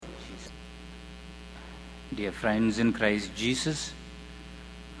Dear friends in Christ Jesus,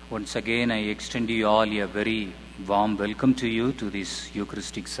 once again I extend you all a very warm welcome to you to this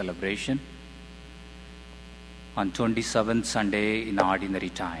Eucharistic celebration on 27th Sunday in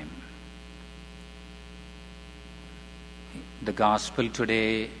Ordinary Time. The Gospel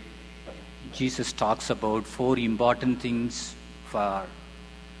today, Jesus talks about 4 important things for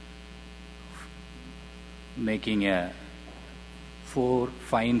making 4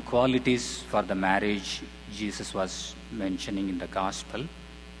 fine qualities for the marriage Jesus was mentioning in the Gospel.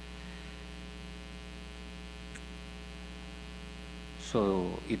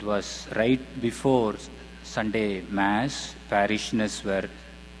 So it was right before Sunday Mass, parishioners were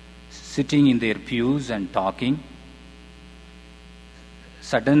sitting in their pews and talking.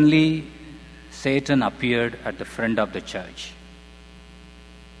 Suddenly, Satan appeared at the front of the church.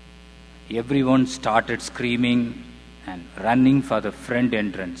 Everyone started screaming and running for the front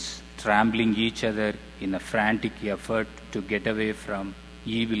entrance, trampling each other in a frantic effort to get away from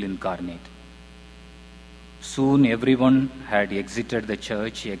evil incarnate. Soon everyone had exited the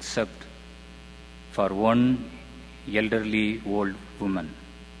church except for one elderly old woman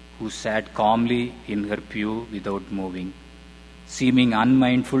who sat calmly in her pew without moving, seeming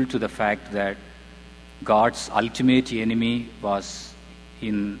unmindful to the fact that God's ultimate enemy was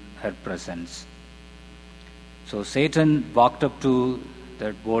in her presence. So Satan walked up to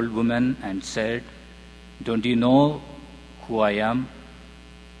that old woman and said, "Don't you know who I am?"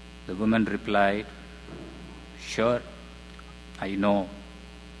 The woman replied, "Sure, I know."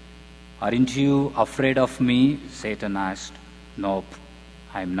 "Aren't you afraid of me?" Satan asked. "Nope,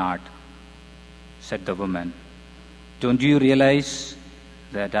 I'm not," said the woman. "Don't you realize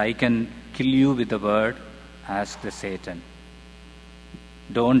that I can kill you with a word?" asked the Satan.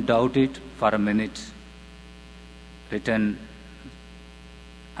 "Don't doubt it for a minute," returned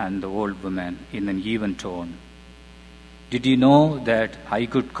and the old woman in an even tone. "Did you know that I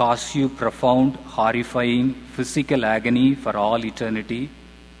could cause you profound, horrifying physical agony for all eternity?"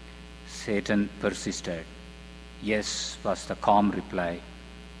 Satan persisted. "Yes," was the calm reply.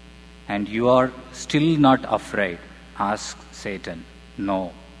 "And you are still not afraid?" asked Satan. "No."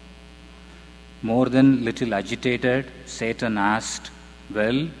 More than little agitated, Satan asked,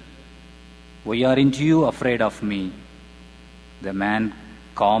 "Well, why aren't you afraid of me?" The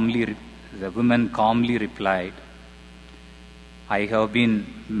woman calmly replied, "I have been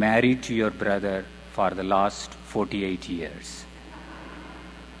married to your brother for the last 48 years.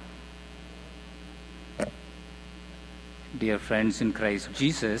 Dear friends in Christ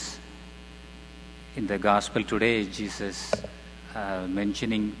Jesus, in the Gospel today, Jesus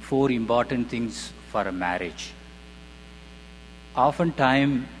mentioning 4 important things for a marriage.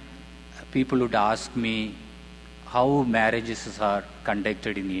 Oftentimes, people would ask me how marriages are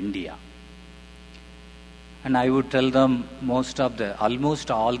conducted in India. And I would tell them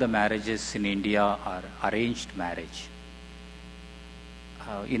almost all the marriages in India are arranged marriage.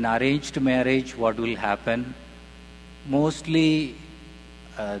 In arranged marriage, what will happen? Mostly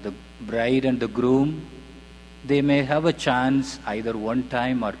the bride and the groom, they may have a chance either one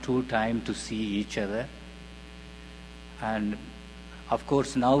time or 2 times to see each other. And of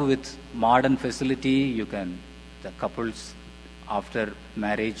course, now with modern facility, the couples after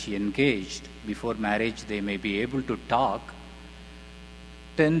marriage engaged, before marriage they may be able to talk.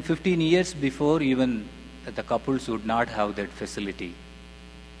 10-15 years before, even the couples would not have that facility.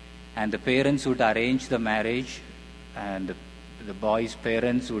 And the parents would arrange the marriage, and the boy's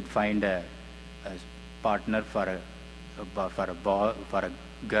parents would find a partner for a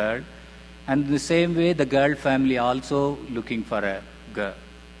girl. And in the same way, the girl family also looking for a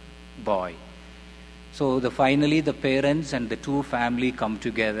boy. So finally the parents and the 2 family come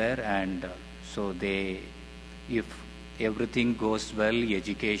together, and so if everything goes well,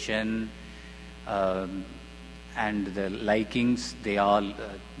 education and the likings, then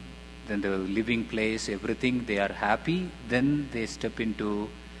the living place, everything, they are happy, then they step into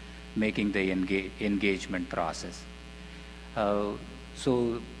making the engagement process.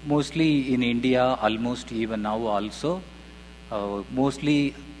 So mostly in India, almost even now also,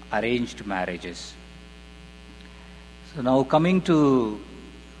 mostly arranged marriages. So now coming to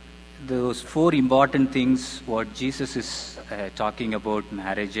those 4 important things what Jesus is talking about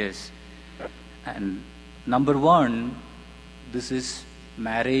marriages. And number 1, this is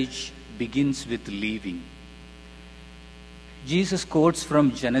marriage begins with leaving. Jesus quotes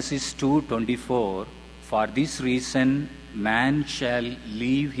from Genesis 2:24, "For this reason man shall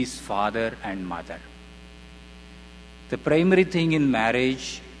leave his father and mother." The primary thing in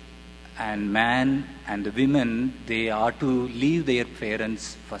marriage, and man and the women, they are to leave their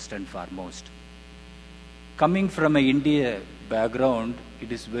parents first and foremost. Coming from an India background,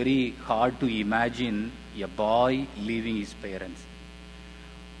 it is very hard to imagine a boy leaving his parents.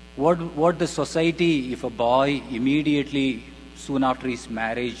 What the society, if a boy immediately, soon after his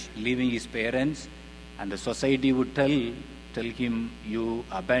marriage, leaving his parents, and the society would tell him, you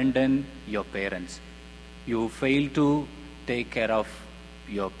abandon your parents. You fail to take care of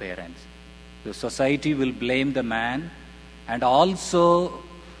your parents. The society will blame the man, and also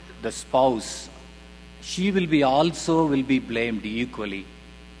the spouse. She will be blamed equally.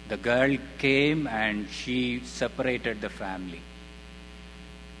 The girl came and she separated the family.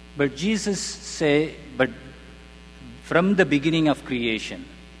 But Jesus say, but from the beginning of creation,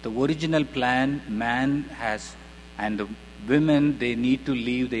 the original plan, man has, and the women, they need to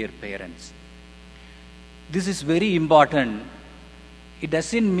leave their parents. This is very important. It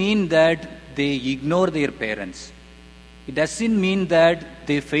doesn't mean that they ignore their parents. It doesn't mean that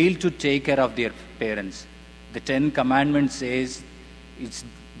they fail to take care of their parents. The 10 Commandments says it's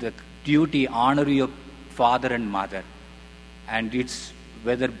the duty, honor your father and mother. And it's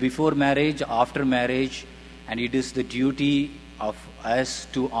whether before marriage, after marriage, and it is the duty of us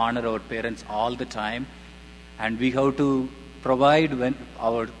to honor our parents all the time. And we have to provide when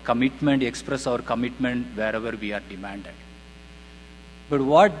our commitment, express our commitment wherever we are demanded. But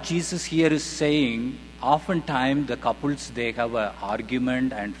what Jesus here is saying, oftentimes the couples, they have an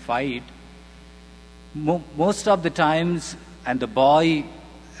argument and fight. Most of the times, and the boy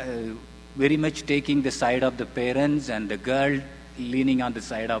very much taking the side of the parents and the girl leaning on the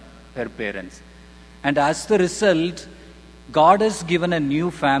side of her parents. And as the result, God has given a new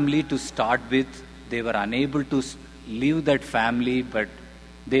family to start with. They were unable to leave that family, but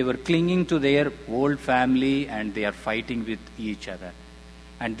they were clinging to their old family and they are fighting with each other.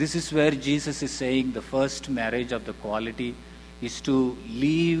 And this is where Jesus is saying the first marriage of the quality is to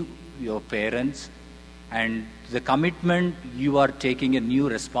leave your parents, and the commitment, you are taking a new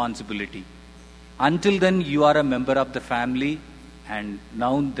responsibility. Until then, you are a member of the family, and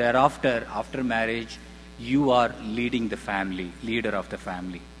now thereafter, after marriage, you are leading the family, leader of the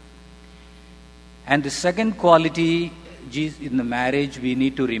family. And the second quality in the marriage we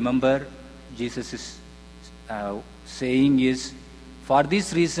need to remember, Jesus is saying is, for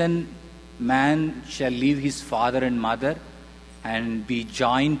this reason, man shall leave his father and mother and be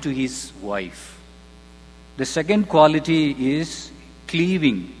joined to his wife. The second quality is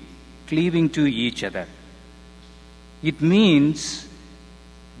cleaving to each other. It means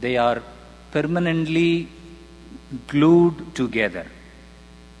they are permanently glued together.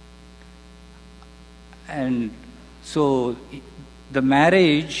 And so the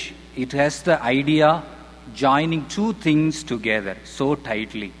marriage, it has the idea joining two things together so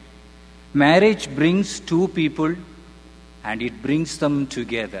tightly. Marriage brings two people and it brings them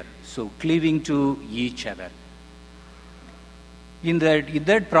together. So cleaving to each other. In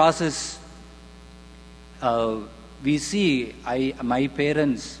that process, we see my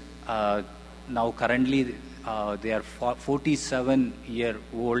parents now currently they are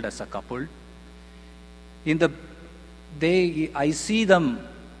 47-year-old as a couple. I see them.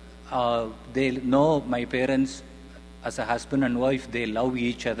 They know my parents as a husband and wife. They love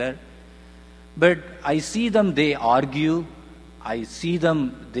each other. But I see them. They argue. I see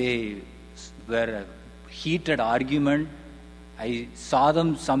them. They were a heated argument. I saw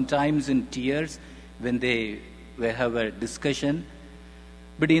them sometimes in tears when they have a discussion.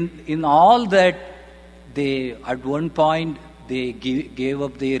 But in all that, they at one point they gave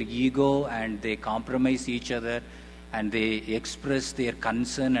up their ego and they compromised each other and they expressed their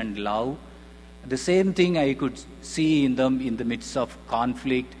concern and love. The same thing I could see in them in the midst of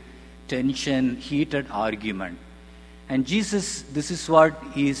conflict, tension, heated argument. And Jesus, this is what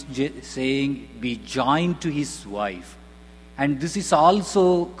he is saying, be joined to his wife. And this is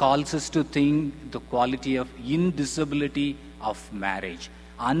also calls us to think the quality of indissolubility of marriage,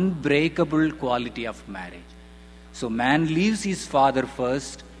 unbreakable quality of marriage. So man leaves his father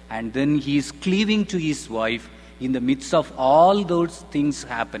first, and then he is cleaving to his wife in the midst of all those things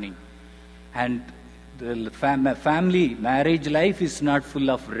happening. And the family, marriage life is not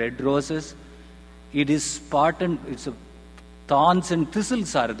full of red roses. It is thorns and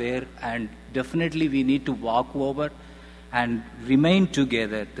thistles are there, and definitely we need to walk over and remain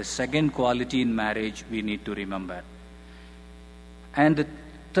together. The second quality in marriage we need to remember. And the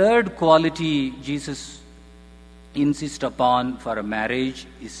third quality Jesus insists upon for a marriage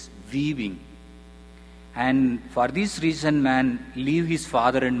is weaving. And for this reason, man leave his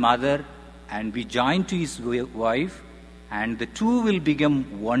father and mother and be joined to his wife, and the two will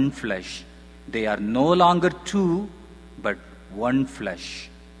become one flesh. They are no longer two, but one flesh.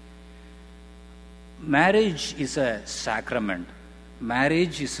 Marriage is a sacrament.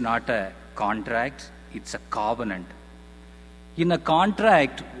 Marriage is not a contract, it's a covenant. In a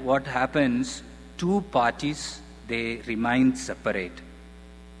contract, what happens, two parties, they remain separate.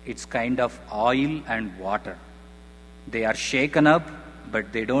 It's kind of oil and water. They are shaken up,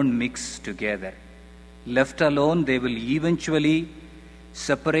 but they don't mix together. Left alone, they will eventually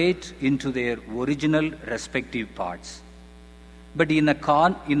separate into their original respective parts. But in a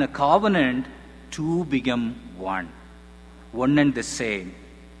covenant, two become one and the same.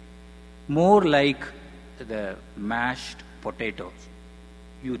 More like the mashed potatoes.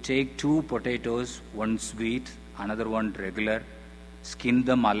 You take two potatoes, one sweet, another one regular, skin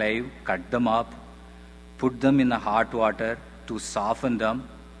them alive, cut them up, put them in the hot water to soften them,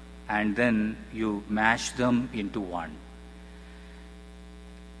 and then you mash them into one.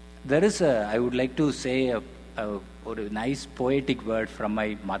 I would like to say a nice poetic word from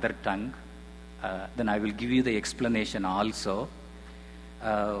my mother tongue. Then I will give you the explanation also.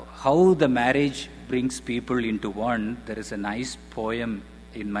 How the marriage brings people into one. There is a nice poem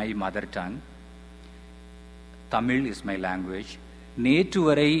in my mother tongue. Tamil is my language. நேற்று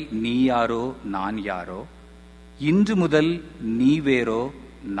வரை நீ யாரோ நான் யாரோ இன்று முதல் நீ வேறோ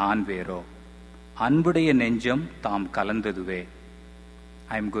நான் வேறோ அன்புடைய நெஞ்சம் தாம் கலந்ததுவே.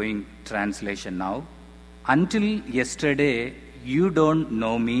 I am going translation now. Until yesterday you don't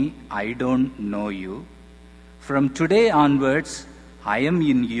know me, I don't know you. From today onwards I am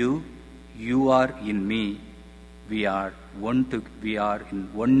in you, you are in me. We are in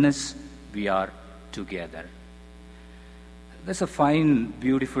oneness, we are together. That's a fine,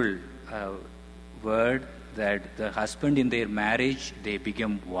 beautiful word that the husband in their marriage, they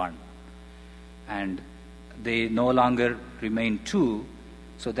become one. And they no longer remain two.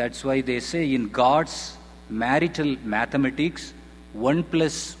 So that's why they say in God's marital mathematics, 1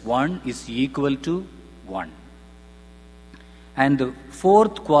 plus 1 is equal to 1. And the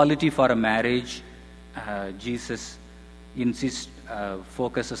fourth quality for a marriage, Jesus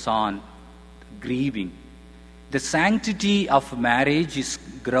focuses on grieving. The sanctity of marriage is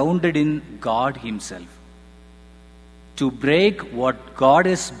grounded in God Himself. To break what God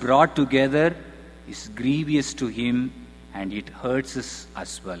has brought together is grievous to Him, and it hurts us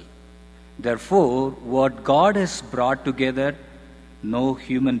as well. Therefore, what God has brought together, no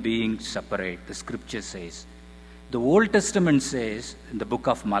human being separate, the scripture says. The Old Testament says, in the book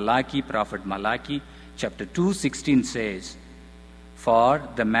of Malachi, prophet Malachi, chapter 2:16 says, for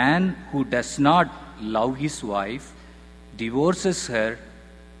the man who does not love his wife, divorces her,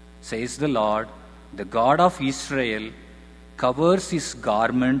 says the Lord, the God of Israel, covers his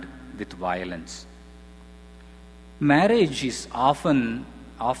garment with violence. Marriage is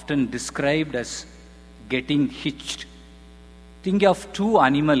often described as getting hitched. Think of two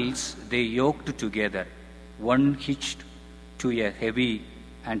animals, they yoked together, one hitched to a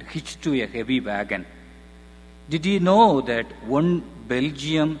heavy wagon. Did you know that one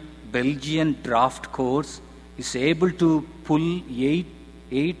Belgian draft horse is able to pull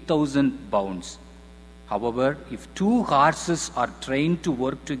 8,000 pounds? However, if two horses are trained to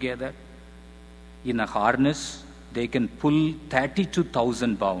work together in a harness, they can pull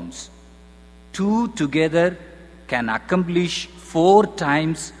 32,000 pounds. Two together can accomplish 4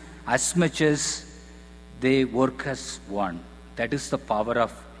 times as much as they work as one. That is the power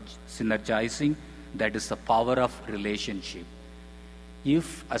of synergizing. That is the power of relationship. If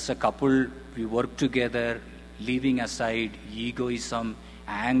as a couple we work together, leaving aside egoism,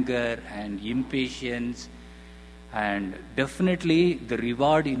 anger and impatience, and definitely the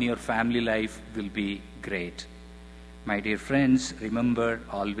reward in your family life will be great. My dear friends, remember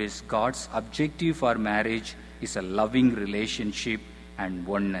always God's objective for marriage is a loving relationship and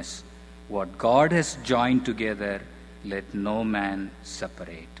oneness. What God has joined together, let no man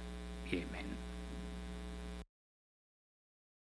separate. Amen.